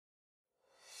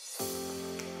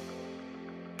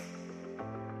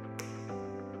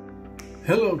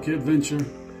Hello, Kidventure.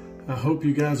 I hope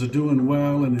you guys are doing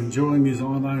well and enjoying these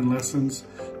online lessons,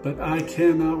 but I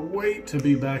cannot wait to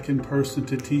be back in person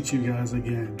to teach you guys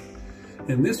again.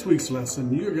 In this week's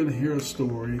lesson, you're going to hear a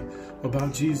story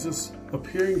about Jesus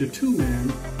appearing to two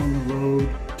men on the road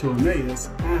to Emmaus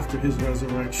after his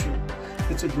resurrection.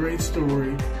 It's a great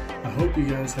story. I hope you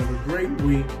guys have a great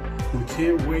week. We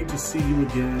can't wait to see you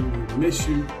again. We miss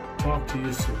you. Talk to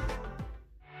you soon.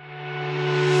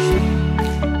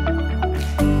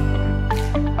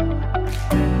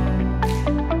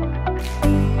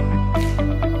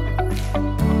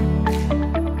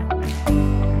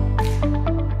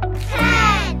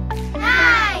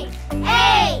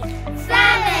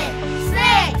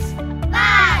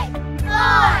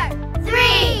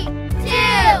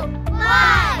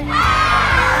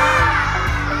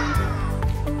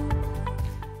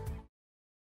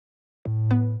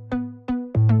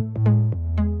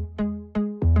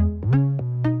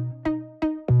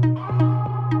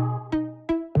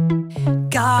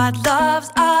 God loves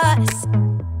us,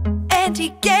 and He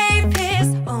gave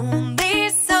His only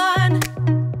Son.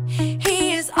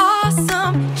 He is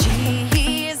awesome,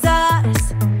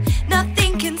 Jesus.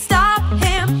 Nothing can stop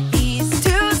Him, He's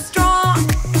too strong.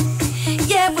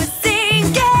 Yeah, we're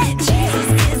singing, Jesus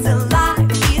is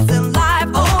alive, He's alive,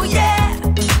 oh yeah.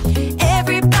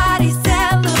 Everybody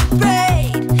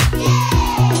celebrate.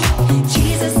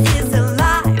 Jesus is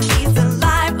alive, He's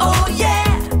alive, oh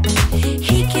yeah.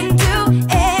 He can do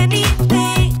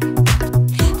anything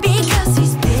because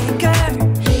He's bigger,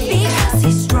 because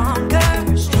He's stronger,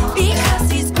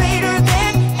 because He's greater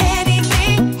than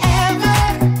anything ever.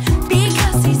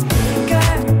 Because He's bigger,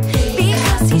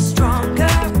 because He's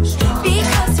stronger,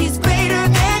 because He's greater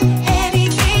than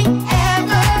anything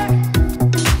ever.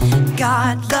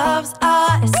 God loves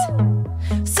us,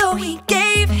 so He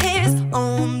gave His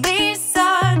only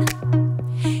Son.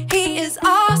 He is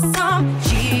awesome,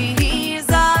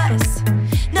 Jesus.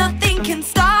 Nothing can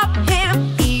stop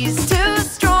Him, He's too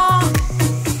strong.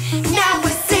 Now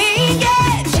we're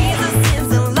singing, Jesus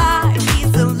is alive,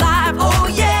 He's alive, oh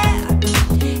yeah.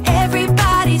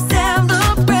 Everybody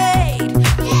celebrate.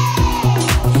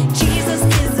 Jesus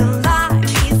is alive,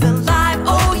 He's alive,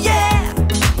 oh yeah.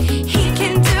 He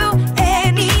can do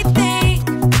anything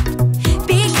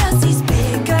because He's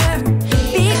bigger,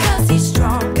 because He's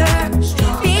stronger,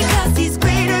 because He's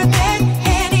greater than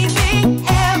anything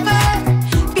ever.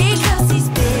 Because He's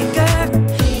bigger,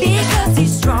 because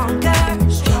He's stronger,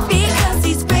 because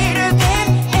He's greater than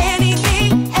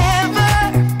anything ever.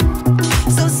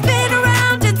 So spin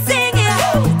around and sing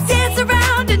it, dance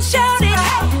around and shout it.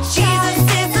 Jesus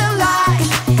is alive,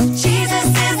 Jesus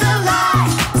is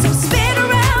alive. So spin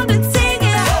around and sing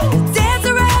it, dance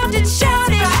around and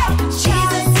shout it.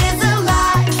 Jesus is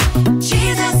alive,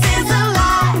 Jesus is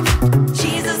alive,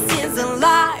 Jesus is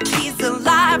alive, He's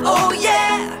alive, oh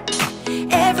yeah.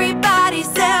 Everybody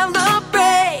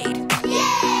celebrate.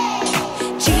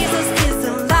 Jesus is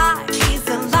alive, He's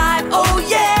alive, oh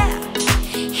yeah.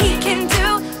 He can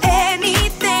do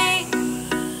anything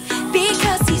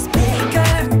because He's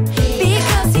bigger,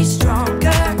 because He's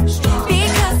stronger,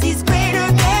 because He's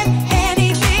greater than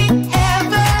anything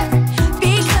ever.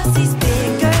 Because He's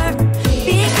bigger,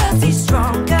 because He's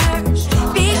stronger,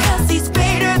 because He's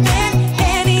greater than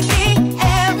anything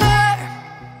ever.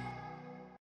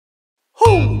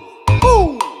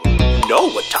 You know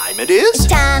what time it is?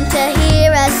 Time to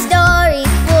hear a story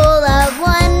full of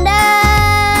wonder.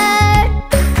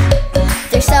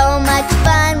 There's so much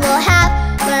fun we'll have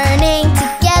learning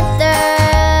together.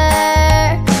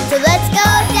 So let's go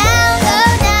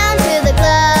down to the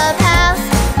clubhouse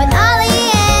with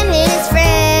Ollie and his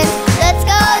friends. Let's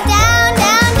go down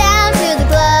to the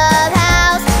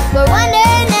clubhouse where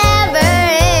wonder never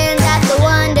ends at the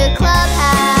Wonder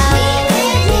Clubhouse.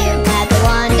 At the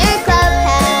Wonder Clubhouse.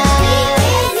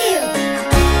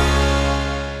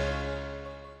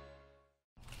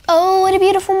 Oh, what a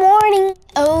beautiful morning.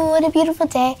 Oh, what a beautiful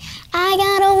day. I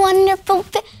got a wonderful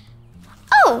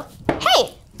Oh,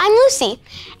 hey, I'm Lucy.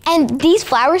 And these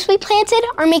flowers we planted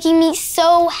are making me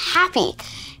so happy.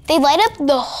 They light up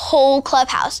the whole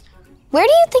clubhouse. Where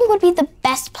do you think would be the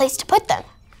best place to put them?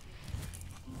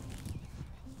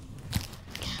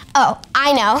 Oh,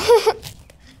 I know.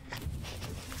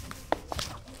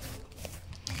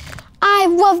 I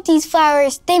love these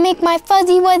flowers. They make my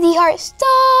fuzzy wuzzy heart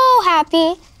so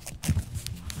happy.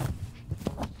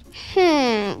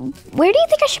 Where do you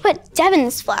think I should put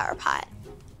Devin's flower pot?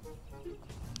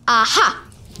 Aha!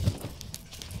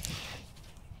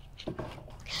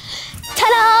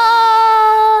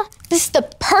 Ta-da! This is the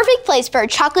perfect place for a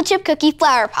chocolate chip cookie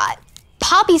flower pot.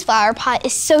 Poppy's flower pot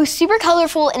is so super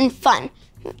colorful and fun.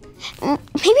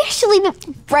 Maybe I should leave it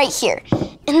right here,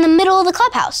 in the middle of the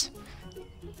clubhouse.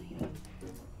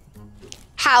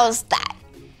 How's that?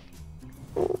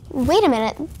 Wait a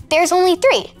minute, there's only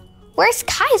 3. Where's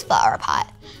Kai's flower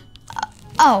pot?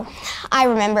 Oh, I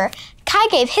remember. Kai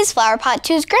gave his flower pot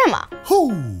to his grandma. Ho,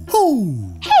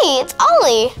 ho. Hey, it's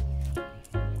Ollie.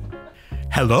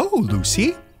 Hello,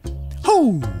 Lucy.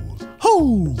 Ho,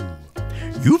 ho.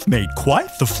 You've made quite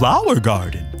the flower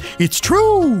garden. It's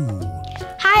true.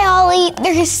 Hi, Ollie.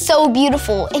 They're so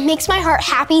beautiful. It makes my heart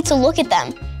happy to look at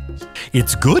them.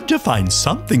 It's good to find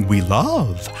something we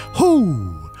love.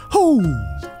 Ho, ho.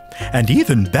 And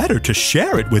even better to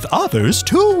share it with others,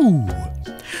 too.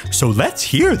 So let's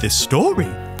hear this story.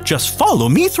 Just follow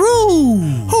me through.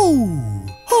 Ho,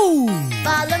 ho.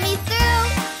 Follow me through.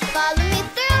 Follow me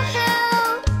through.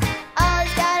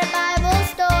 Ollie's got a Bible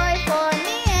story for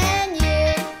me and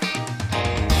you.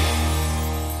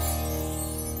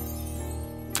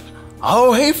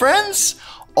 Oh, hey friends!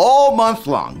 All month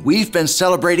long, we've been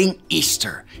celebrating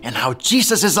Easter and how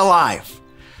Jesus is alive.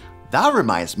 That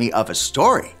reminds me of a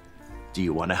story. Do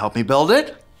you want to help me build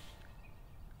it?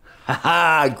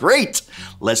 Haha, great!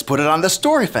 Let's put it on the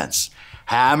story fence.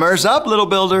 Hammers up, little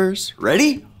builders.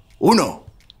 Ready? 1,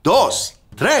 2,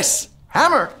 3,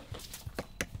 hammer!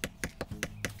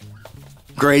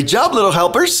 Great job, little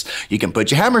helpers. You can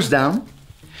put your hammers down.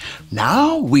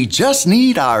 Now we just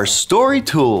need our story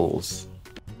tools.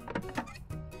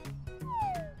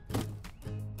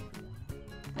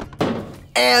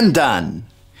 And done.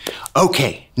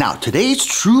 Okay, now today's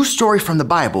true story from the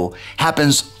Bible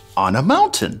happens on a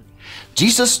mountain.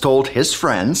 Jesus told his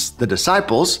friends, the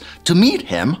disciples, to meet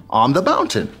him on the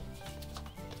mountain.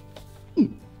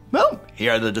 Well,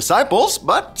 here are the disciples,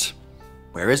 but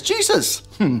where is Jesus?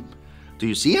 Do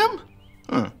you see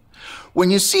him?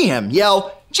 When you see him,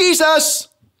 yell, Jesus!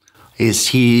 Is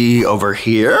he over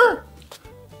here?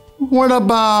 What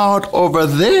about over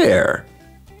there?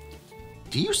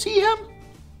 Do you see him?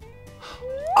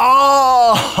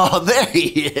 Oh, there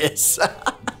he is.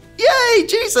 Yay,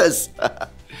 Jesus.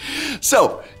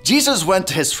 So, Jesus went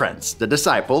to his friends, the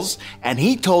disciples, and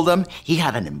he told them he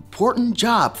had an important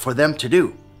job for them to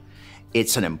do.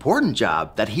 It's an important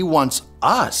job that he wants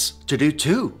us to do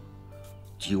too.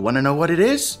 Do you want to know what it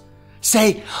is?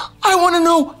 Say, I want to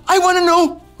know, I want to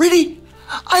know. Ready?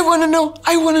 I want to know,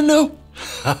 I want to know.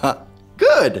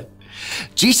 Good.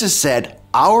 Jesus said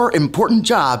our important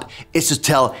job is to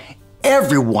tell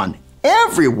everyone,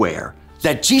 everywhere,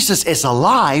 that Jesus is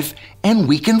alive and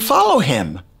we can follow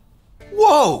him.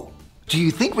 Whoa! Do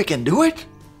you think we can do it?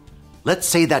 Let's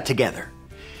say that together.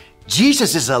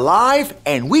 Jesus is alive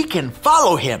and we can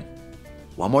follow him.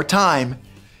 One more time.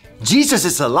 Jesus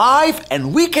is alive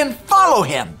and we can follow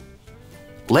him.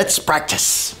 Let's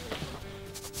practice.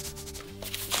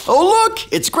 Oh,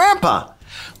 look, it's Grandpa.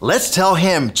 Let's tell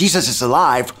him Jesus is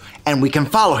alive and we can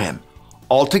follow him.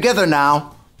 All together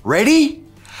now. Ready?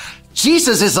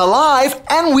 Jesus is alive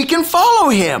and we can follow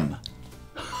him.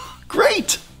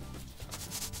 Great.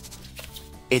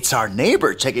 It's our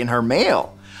neighbor checking her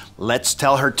mail. Let's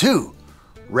tell her too.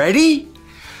 Ready?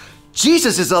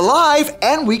 Jesus is alive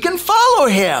and we can follow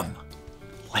him.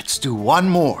 Let's do one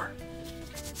more.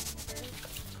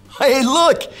 Hey,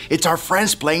 look, it's our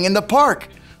friends playing in the park.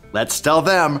 Let's tell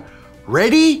them.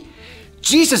 Ready?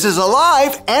 Jesus is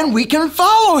alive and we can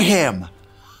follow him.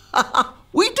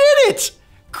 We did it!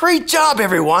 Great job,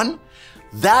 everyone.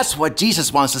 That's what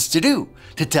Jesus wants us to do,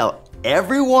 to tell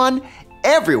everyone,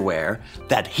 everywhere,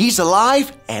 that he's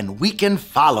alive and we can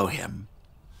follow him.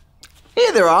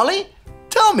 Hey there, Ollie.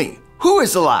 Tell me, who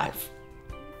is alive?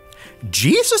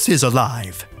 Jesus is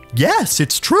alive. Yes,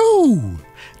 it's true.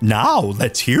 Now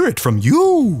let's hear it from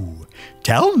you.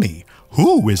 Tell me,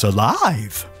 who is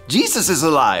alive? Jesus is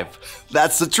alive.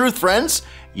 That's the truth, friends.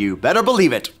 You better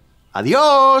believe it.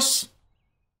 Adios.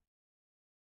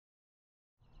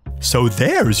 So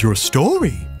there's your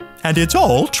story, and it's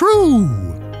all true.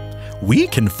 We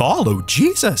can follow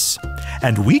Jesus,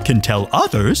 and we can tell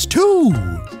others too.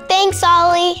 Thanks,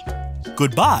 Ollie.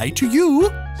 Goodbye to you.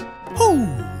 Ho,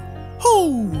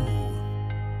 ho.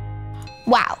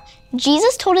 Wow.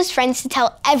 Jesus told his friends to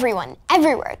tell everyone,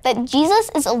 everywhere, that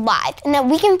Jesus is alive and that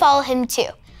we can follow him too.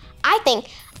 I think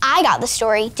I got the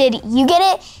story. Did you get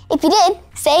it? If you did,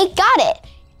 say got it.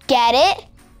 Get it?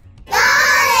 Got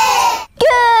it!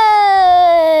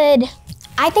 Good!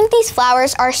 I think these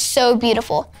flowers are so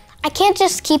beautiful. I can't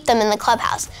just keep them in the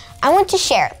clubhouse. I want to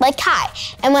share, like Kai.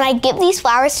 And when I give these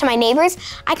flowers to my neighbors,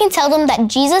 I can tell them that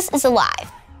Jesus is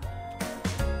alive.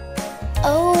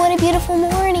 Oh, what a beautiful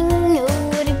morning. Oh,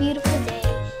 what a beautiful day.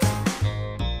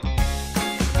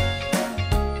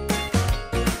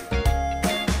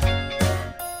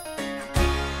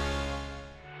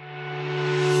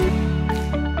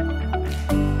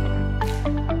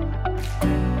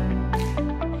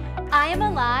 I am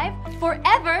alive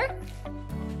forever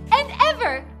and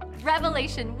ever.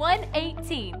 Revelation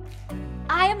 1:18.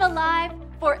 I am alive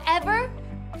forever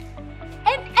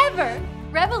and ever.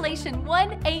 Revelation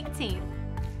 1:18.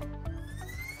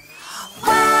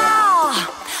 Wow!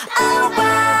 Oh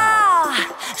wow!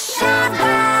 Shout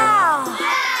wow!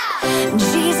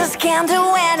 Jesus can do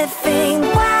anything.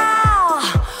 Wow!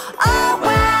 Oh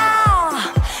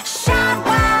wow! Shout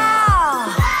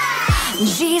wow!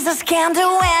 Jesus can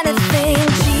do anything.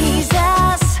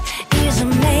 Jesus is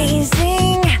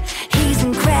amazing. He's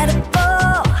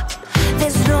incredible.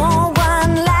 There's no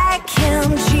one like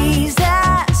him.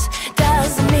 Jesus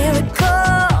does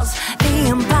miracles, the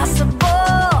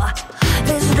impossible.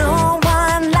 There's no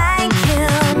one like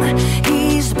him.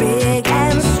 He's big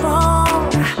and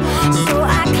strong. So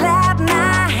I clap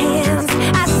my hands,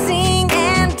 I sing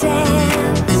and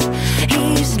dance.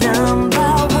 He's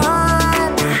number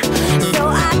one. So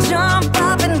I jump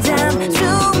up and down to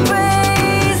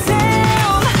praise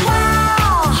him.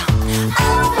 Wow!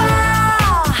 Oh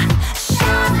wow!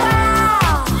 Shout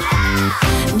wow!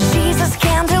 Jesus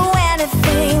can do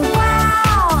anything.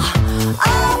 Wow!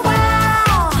 Oh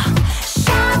wow!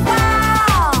 Shout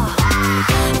wow!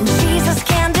 Jesus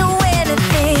can do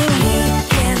anything. He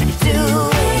can do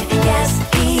it. Yes,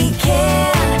 he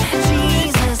can.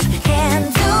 Jesus can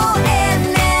do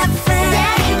anything.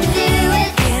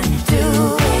 Can do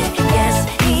it. Yes,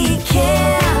 he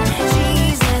can.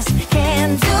 Jesus can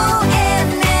do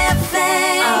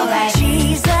anything.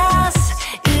 Jesus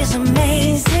is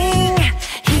amazing.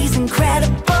 He's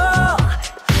incredible.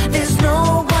 There's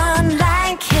no one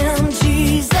like him.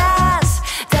 Jesus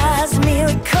does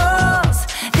miracles,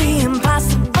 the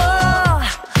impossible.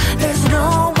 There's no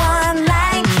one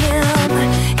like him.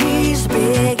 He's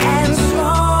big and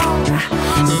strong.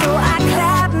 So I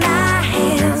clap my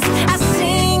hands, I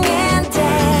sing and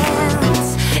dance.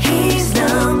 He's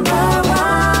number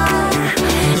one.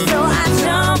 So I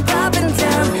jump up and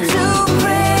down to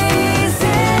praise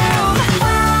him.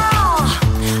 Wow!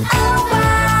 Oh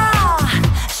wow!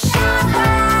 Shout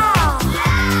wow!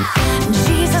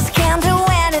 Jesus can do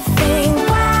anything.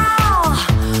 Wow!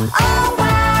 Oh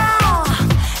wow!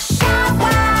 Shout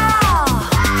wow!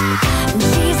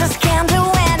 Jesus can do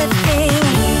anything.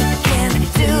 He can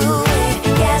do it.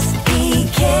 Yes, he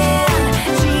can.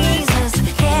 Jesus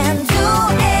can do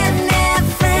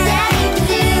anything.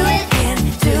 Can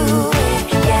do it.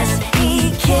 Yes, he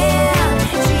can.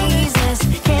 Jesus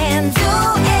can do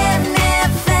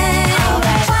anything.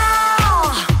 Wow!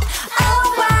 Oh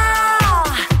wow!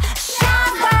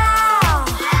 Shout wow!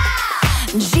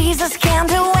 Jesus can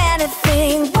do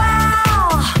anything. Wow!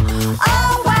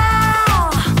 Oh wow!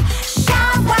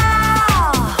 Shout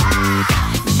wow!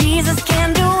 Jesus can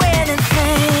do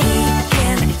anything. He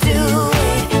can do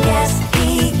it. Yes, he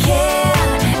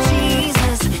can.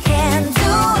 Jesus can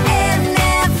do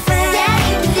anything.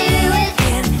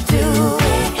 Can do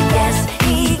it. Yes,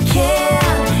 he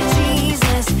can.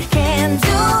 Jesus can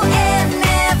do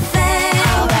anything.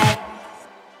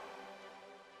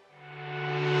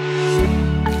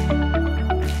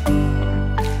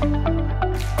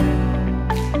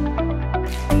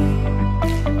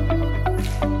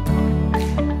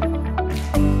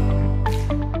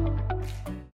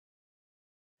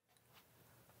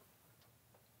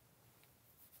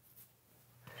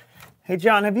 Hey,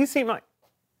 John, have you seen my...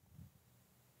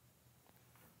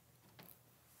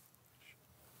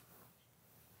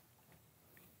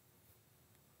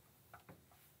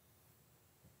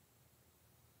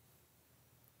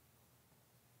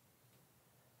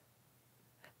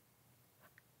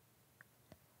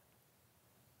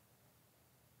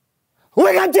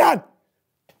 Wait, I'm John!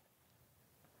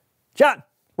 John,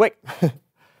 wait.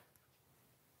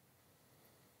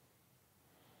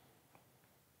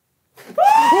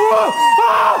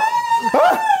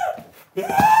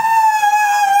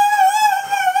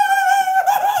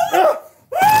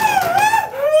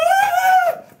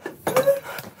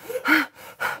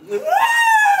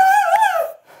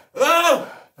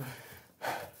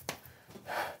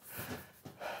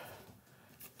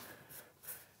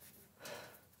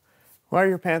 Why are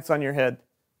your pants on your head?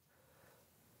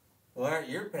 Why aren't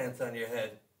your pants on your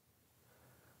head?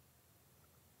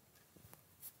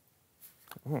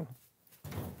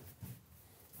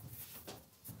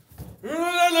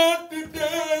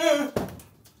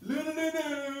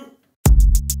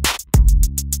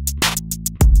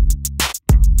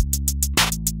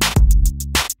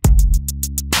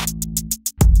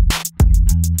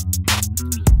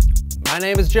 My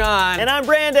name is John. And I'm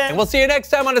Brandon. And we'll see you next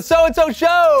time on the So and So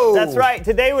Show. That's right.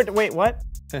 Today we're... Wait, what?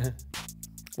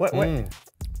 What? Why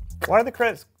are the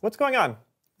credits... What's going on?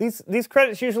 These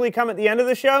credits usually come at the end of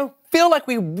the show? feel like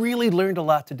we really learned a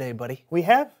lot today, buddy. We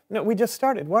have? No, we just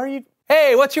started. Why are you...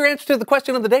 Hey, what's your answer to the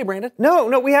question of the day, Brandon?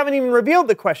 No, we haven't even revealed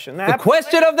the question. The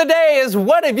question of the day is,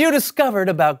 what have you discovered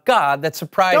about God that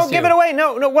surprised you? Don't give it away.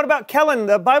 No, what about Kellen,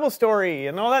 the Bible story,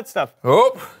 and all that stuff?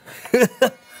 Oh.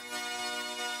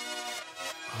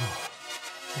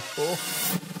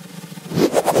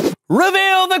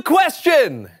 Reveal the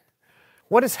question!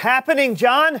 What is happening,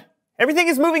 John? Everything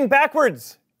is moving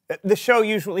backwards. The show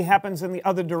usually happens in the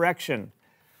other direction.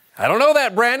 I don't know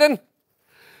that, Brandon.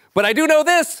 But I do know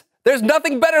this. There's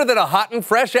nothing better than a hot and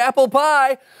fresh apple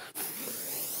pie.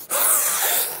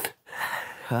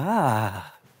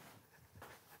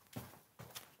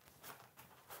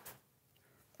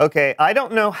 Okay, I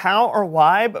don't know how or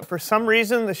why, but for some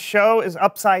reason the show is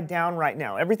upside down right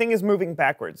now. Everything is moving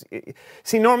backwards.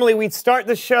 See, normally we'd start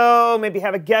the show, maybe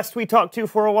have a guest we talk to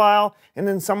for a while, and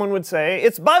then someone would say,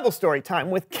 it's Bible story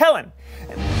time with Kellen.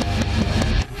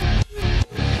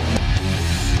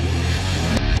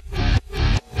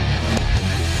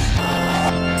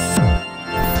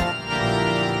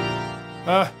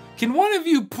 Can one of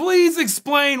you please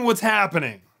explain what's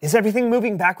happening? Is everything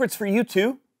moving backwards for you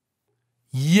too?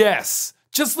 Yes.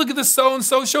 Just look at the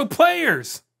so-and-so show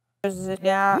players. You see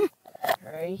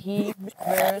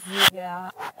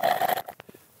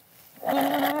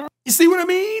what I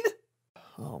mean?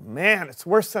 Oh man, it's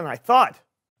worse than I thought.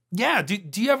 Yeah,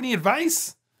 do you have any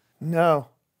advice? No.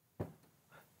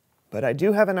 But I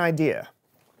do have an idea.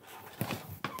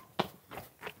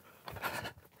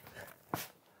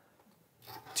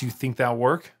 Do you think that'll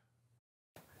work?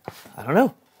 I don't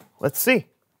know. Let's see.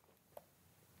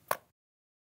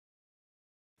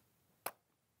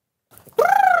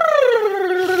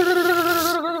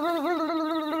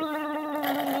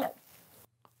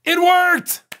 It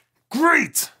worked!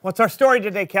 Great! What's our story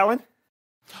today, Kellen?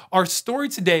 Our story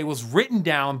today was written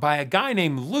down by a guy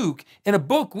named Luke in a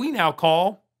book we now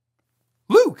call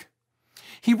Luke.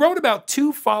 He wrote about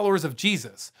two followers of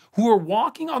Jesus who were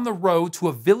walking on the road to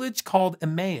a village called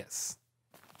Emmaus.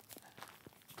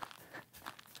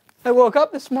 I woke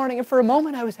up this morning and for a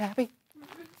moment I was happy.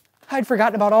 I'd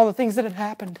forgotten about all the things that had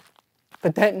happened.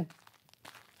 But then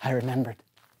I remembered.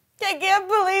 I can't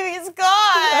believe he's gone.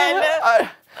 I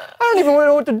don't even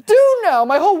know what to do now.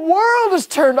 My whole world is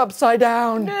turned upside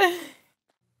down.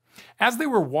 As they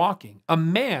were walking, a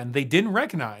man they didn't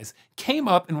recognize came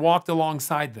up and walked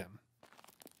alongside them.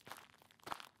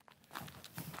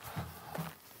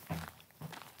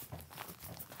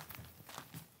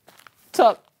 What's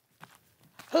up?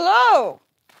 Hello.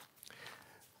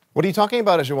 What are you talking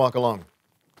about as you walk along?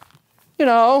 You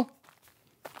know,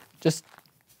 just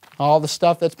all the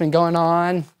stuff that's been going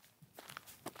on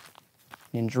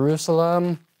in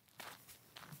Jerusalem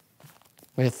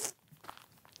with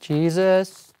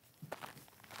Jesus.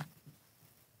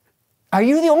 Are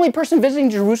you the only person visiting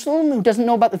Jerusalem who doesn't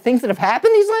know about the things that have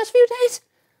happened these last few days?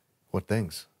 What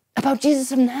things? About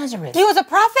Jesus of Nazareth. He was a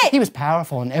prophet. He was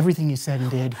powerful in everything he said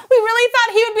and did. We really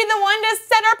thought he would be the one to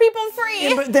set our people free.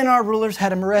 Yeah, but then our rulers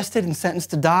had him arrested and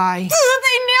sentenced to die. They nailed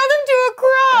him to a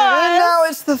cross. And now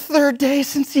it's the third day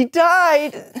since he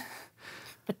died.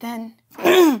 But then...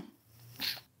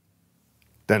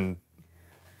 Then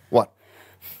what?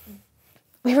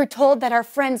 We were told that our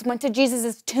friends went to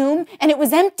Jesus' tomb and it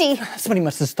was empty. Somebody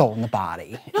must have stolen the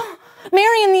body.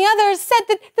 Mary and the others said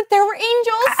that there were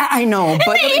angels. I know,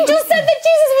 but... And the angels said that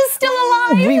Jesus was still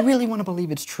alive. We really want to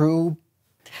believe it's true.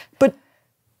 But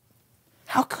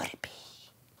how could it be?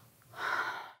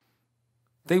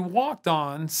 They walked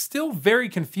on, still very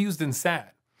confused and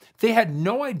sad. They had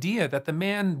no idea that the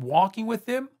man walking with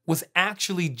them was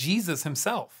actually Jesus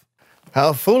himself.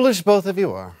 How foolish both of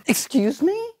you are. Excuse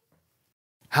me?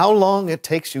 How long it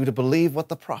takes you to believe what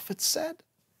the prophets said?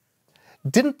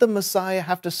 Didn't the Messiah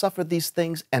have to suffer these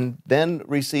things and then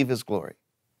receive his glory?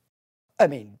 I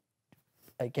mean,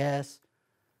 I guess.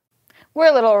 We're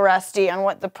a little rusty on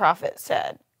what the prophet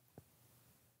said.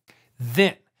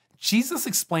 Then, Jesus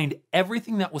explained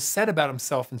everything that was said about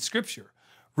himself in Scripture,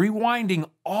 rewinding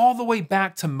all the way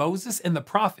back to Moses and the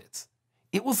prophets.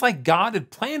 It was like God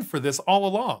had planned for this all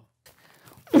along.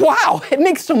 Wow, it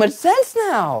makes so much sense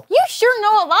now. You sure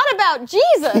know a lot about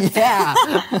Jesus. Yeah.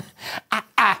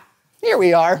 Here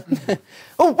we are.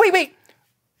 Oh, wait.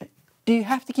 Do you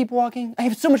have to keep walking? I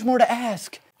have so much more to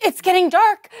ask. It's getting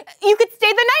dark. You could stay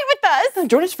the night with us.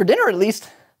 Join us for dinner at least.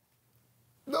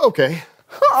 Okay.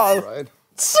 Oh, all right.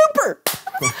 Super.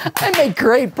 I make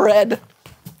great bread.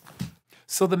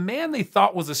 So the man they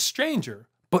thought was a stranger,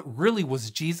 but really was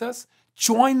Jesus,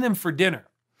 joined them for dinner.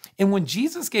 And when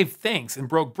Jesus gave thanks and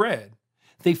broke bread,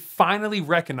 they finally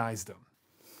recognized him.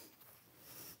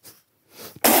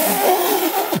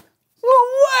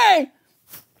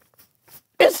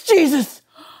 Jesus!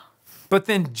 But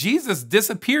then Jesus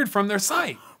disappeared from their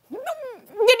sight.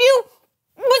 Did you?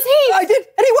 Was he? I did,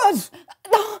 and he was!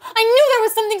 I knew there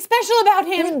was something special about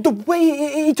him. I mean, the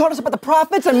way he taught us about the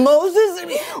prophets and Moses, I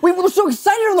mean, we were so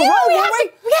excited on the road, we weren't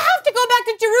we? we have to go back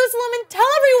to Jerusalem and tell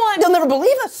everyone. They'll never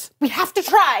believe us. We have to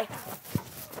try.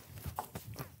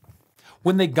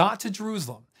 When they got to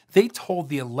Jerusalem, they told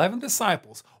the 11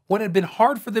 disciples what had been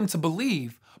hard for them to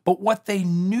believe, but what they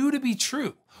knew to be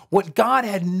true, what God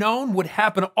had known would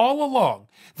happen all along,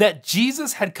 that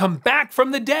Jesus had come back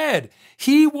from the dead.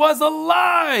 He was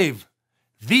alive.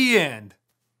 The end.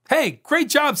 Hey, great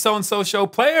job, So-and-So Show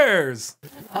players.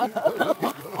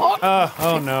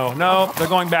 Oh no, they're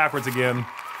going backwards again.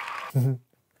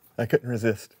 I couldn't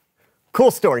resist.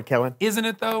 Cool story, Kellen. Isn't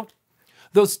it though?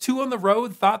 Those two on the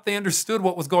road thought they understood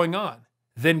what was going on.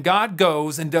 Then God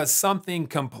goes and does something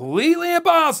completely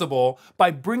impossible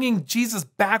by bringing Jesus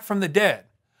back from the dead.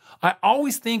 I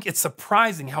always think it's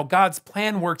surprising how God's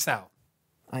plan works out.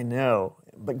 I know,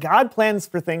 but God plans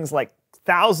for things like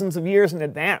thousands of years in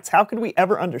advance. How could we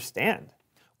ever understand?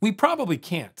 We probably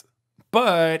can't,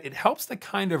 but it helps to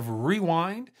kind of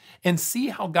rewind and see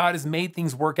how God has made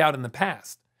things work out in the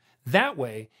past. That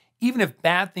way, even if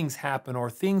bad things happen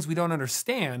or things we don't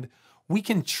understand, we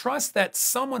can trust that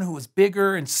someone who is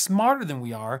bigger and smarter than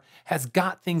we are has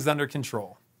got things under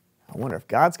control. I wonder if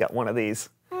God's got one of these.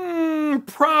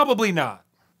 Probably not.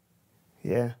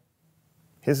 Yeah.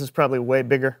 His is probably way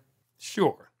bigger.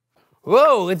 Sure.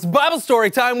 Whoa, it's Bible story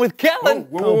time with Kellen.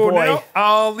 Whoa, boy. No,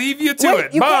 I'll leave you to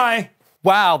it. Bye.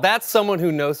 Wow, that's someone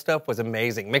who knows stuff was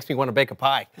amazing. Makes me want to bake a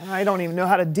pie. I don't even know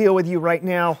how to deal with you right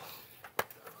now.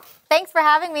 Thanks for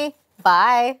having me.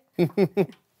 Bye.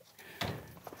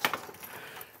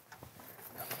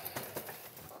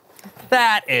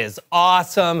 That is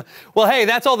awesome. Well, hey,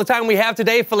 that's all the time we have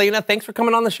today, Felina. Thanks for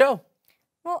coming on the show.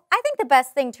 Well, I think the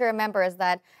best thing to remember is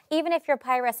that even if your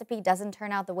pie recipe doesn't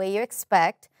turn out the way you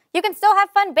expect, you can still have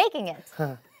fun baking it.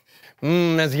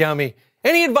 That's yummy.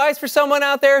 Any advice for someone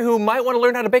out there who might want to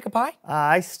learn how to bake a pie?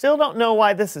 I still don't know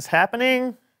why this is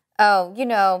happening. Oh, you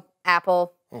know,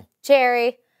 apple,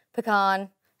 cherry, pecan,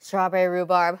 strawberry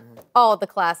rhubarb, all the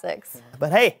classics.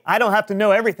 But hey, I don't have to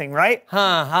know everything, right?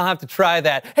 I'll have to try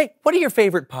that. Hey, what are your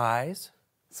favorite pies?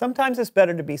 Sometimes it's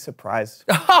better to be surprised.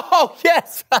 Oh,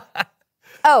 yes!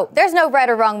 Oh, there's no right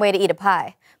or wrong way to eat a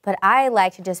pie, but I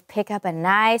like to just pick up a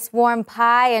nice warm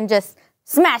pie and just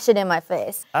smash it in my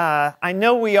face. I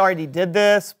know we already did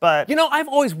this, but... You know, I've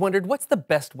always wondered, what's the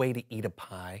best way to eat a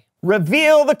pie?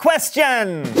 Reveal the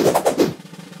question!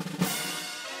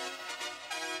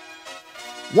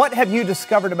 What have you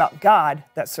discovered about God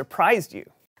that surprised you?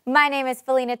 My name is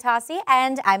Felina Tossi,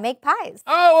 and I make pies.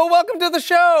 Oh, well, welcome to the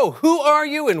show. Who are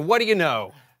you and what do you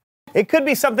know? It could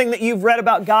be something that you've read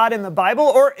about God in the Bible,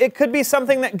 or it could be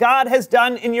something that God has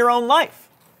done in your own life.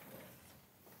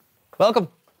 Welcome.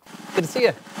 Good to see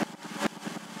you.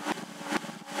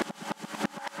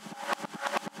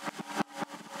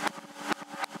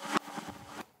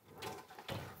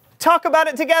 Talk about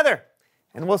it together.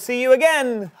 And we'll see you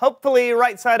again, hopefully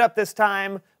right side up this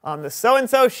time, on the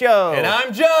So-and-So Show. And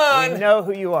I'm John. We know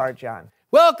who you are, John.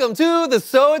 Welcome to the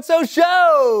So-and-So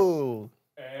Show.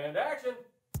 And action.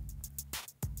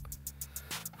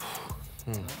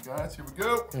 Guys, here we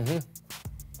go.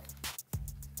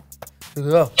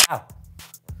 Ow.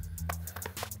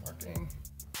 Marking.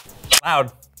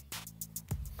 Loud.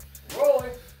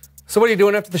 Rolling. So what are you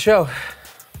doing after the show?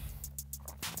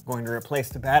 Going to replace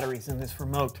the batteries in this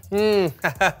remote. Ooh,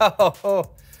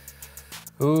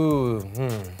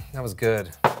 that was good.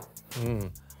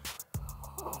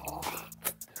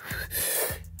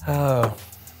 Oh.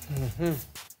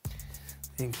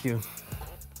 Thank you.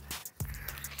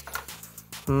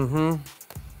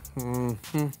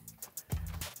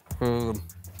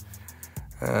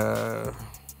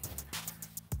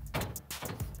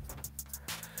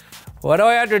 What do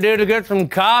I have to do to get some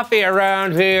coffee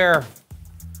around here?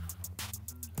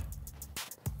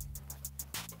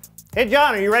 Hey,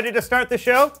 John, are you ready to start the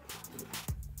show?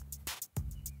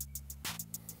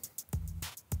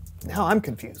 Now I'm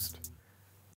confused.